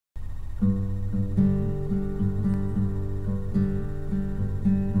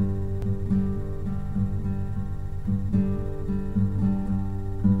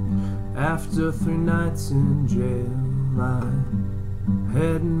After 3 nights in jail, I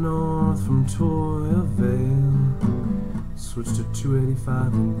head north from Toyavale, switch to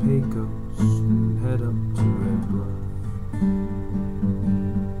 285 in Pecos, and head up to Red Bluff.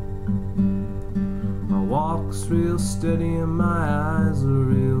 My walk's real steady and my eyes are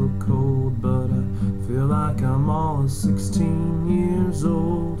real cold, but I feel like I'm all of 16 years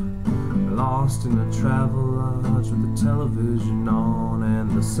old, lost in a travel lodge with the television on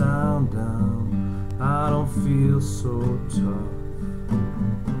and the sound down. I don't feel so tough.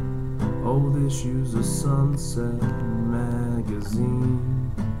 Old issues of Sunset magazine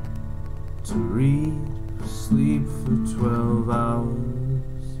to read, sleep for 12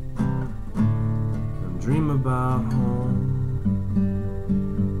 hours, and dream about home.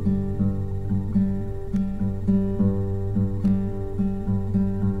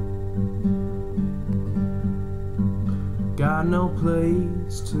 Got no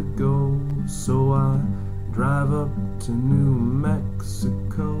place to go, so I drive up to New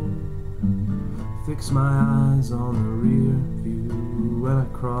Mexico, fix my eyes on the rear view when I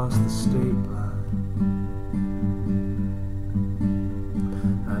cross the state line.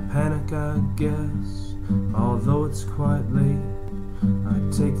 I panic, I guess, although it's quite late. I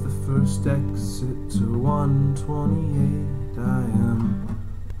take the first exit to 128. I am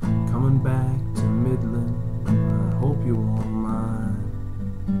coming back to Midland. I hope you won't mind.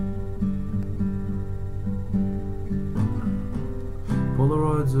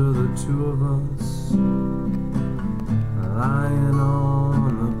 Polaroids are the two of us lying on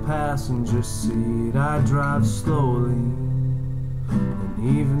the passenger seat. I drive slowly and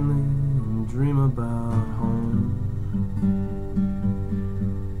evenly and dream about home.